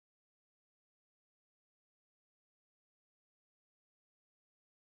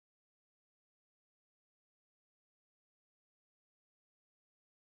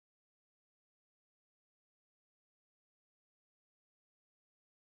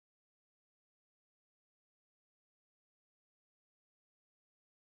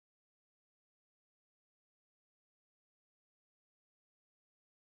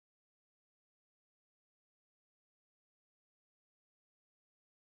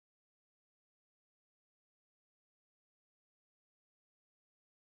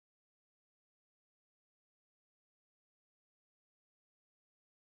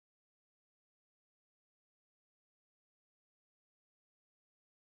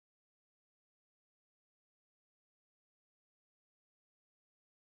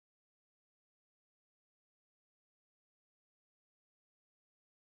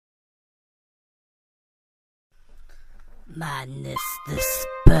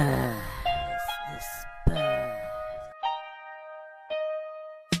Madnessthe-Spur.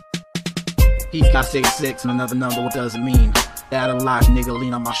 He's got 6'6" and another number, what does it mean? That a life, nigga,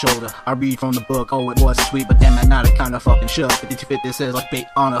 lean on my shoulder. I read from the book, oh it was sweet, but damn, at night it kinda fucking shook. 52 this says like bait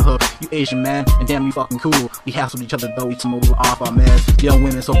on a hook. You Asian man, and damn you fucking cool. We hassled each other though, we tumbled off our meds. Young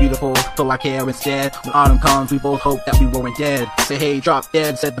women so beautiful, feel like hair instead. When autumn comes, we both hope that we weren't dead. Say hey, drop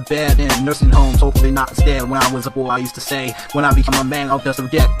dead, said the bed. In nursing homes, hopefully not instead. When I was a boy, I used to say, when I become a man, I'll just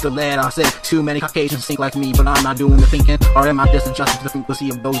reject the lead. I said, too many Caucasians think like me, but I'm not doing the thinking. Or am I just adjusting to the frequency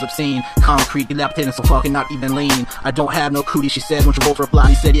of those obscene? Concrete, dilapidated, so fucking not even lean. I don't have no cootie, she said when she both replied.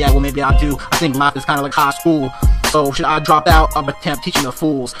 He said, yeah, well maybe I do. I think life is kinda like high school. So should I drop out or attempt teaching the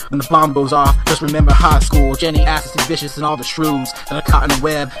fools? When the bomb goes off, just remember high school. Jenny asses is vicious and all the shrews that are caught in the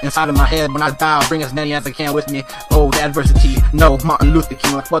web inside of my head. When I die, I'll bring as many as I can with me. Oh, the adversity. No, Martin Luther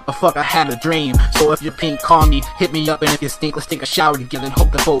King, like what the fuck, I had a dream. So if you're pink, call me, hit me up, and if you stink, let's take a shower together and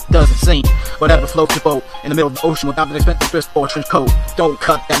hope the boat doesn't sink. Whatever floats your boat in the middle of the ocean without an expensive twist or trench coat. Don't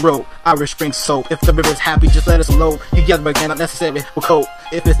cut that rope, Irish Spring soap. If the river's happy, just let us elope. Together again, not necessary, we'll cope.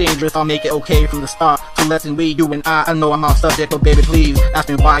 If it's dangerous, I'll make it okay from the start. So lesson we, you and I know I'm off subject, but baby please, ask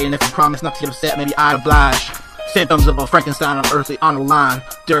me why, and if you promise not to get upset, maybe I'd oblige. Symptoms of a Frankenstein on earthly on the line.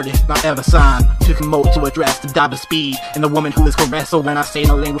 Dirty, not ever signed. To commode, to address, to dive the speed. And the woman who is caressed. So when I say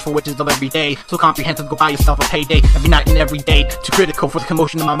no language for witches of every day. So comprehensive, go buy yourself a payday. Every night and every day. Too critical for the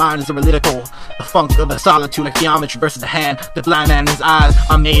commotion in my mind is analytical. The funk of the solitude like geometry versus the hand. The blind man and his eyes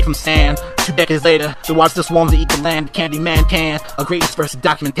are made from sand. 2 decades later, the watch the swarms that eat the land. The candy man can. A greatness versus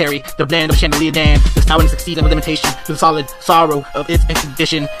documentary. The blend of chandelier dan. The style and succeed in limitation. The solid sorrow of its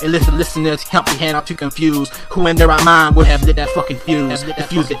expedition. Enlist the listener to comprehend, not to confuse. Who in their right mind would have lit that fucking fuse? The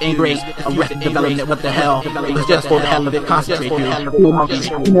fuse it ain't great. Arrested development, what the hell? It was just for the hell of it. Concentrate, dude. Female monkeys,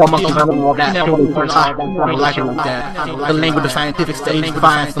 I don't know that. I don't like it like that. The language of scientific stage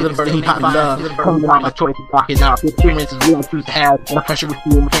defines the little bird who taught me love. Come on, my choice to talk it out. The experiences we all choose to have, and the pressure we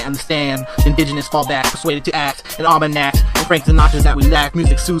feel we can't understand. The indigenous fall back, persuaded to act, and almanacs, and Frank Sinatra's that we lack.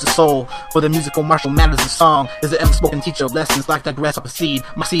 Music soothes the soul, for the musical martial matters of song is the ever-spoken teacher of lessons like that grass up a seed.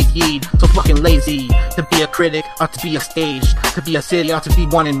 My seeds yeed, so fucking lazy. To be a critic, or to be a stage. To be a city, or to be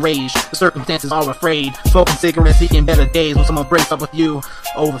one enraged. The circumstances are afraid. Smoking cigarettes, seeking better days when someone breaks up with you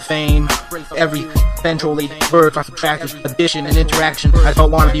over fame. Eventually, words are subtracted, addition and interaction. I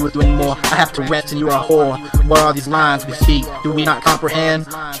don't want to be with you anymore. I have to rest and you are a whore. What are these lines we speak? Do we not comprehend?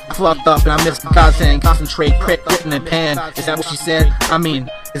 I fucked up and I missed God saying concentrate, prick, written in pen. Is that what she said? I mean,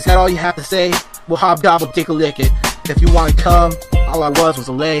 is that all you have to say? Well, hobgobble, dick a lick it. If you want to come, all I was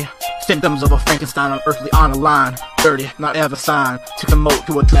a lay. Symptoms of a Frankenstein unearthly on the line. Dirty, not ever signed. To promote,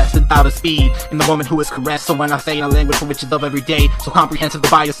 to address, to doubt of speed. In the woman who is caressed. So when I say in a language for which is of every day. So comprehensive to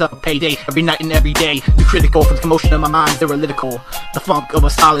buy yourself a payday. Every night and every day. Too critical for the commotion in my mind is analytical. The funk of a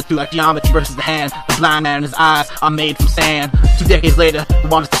solitude like geometry versus the hand. The blind man and his eyes are made from sand. 2 decades later, the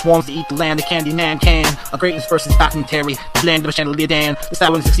waters the swarms to eat the land. The candy man can. A greatness versus documentary. The blend of a chandelier dan. The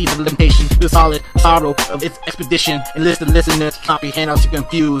style and succeed of the limitation. The solid sorrow of its expedition. Enlist the listener to comprehend or to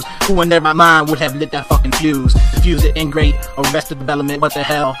confuse. Who in their right mind would have lit that fucking fuse? Diffuse it in great, arrested development, what the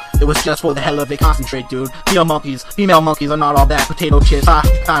hell? It was just for the hell of it, concentrate, dude. Female monkeys are not all that. Potato chips, I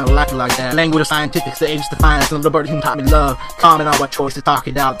kinda like it like that. Language of scientific, the age defiance, and the bird who taught me love. Comment on what choice to talk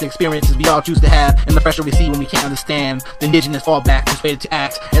it out. The experiences we all choose to have, and the pressure we see when we can't understand. The indigenous fall back, persuaded to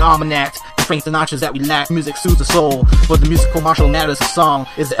act, and almanacs, and Frank Sinatra's that we lack. Music soothes the soul, for the musical martial matters of song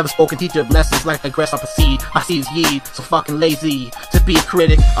is the ever-spoken teacher of lessons like the grass off a seed. My seeds yeed, so fucking lazy. To be a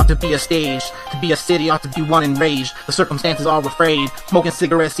critic, or to be a stage. To be a city, or to be one enraged. The circumstances are afraid. Smoking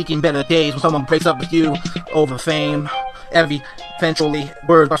cigarettes, seeking better days. When someone breaks up with you over fame. Eventually,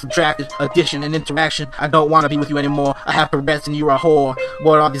 words are subtracted, addition and interaction. I don't want to be with you anymore. I have to rest and you are a whore.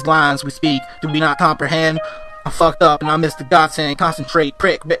 What are these lines we speak? Do we not comprehend? I fucked up and I missed the God saying concentrate,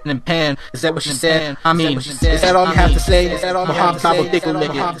 prick, written in pen. Is that what she said? I mean, is that all you have to say? Is that all you have to say? Dick a lick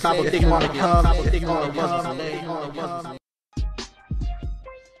it. If you wanna come,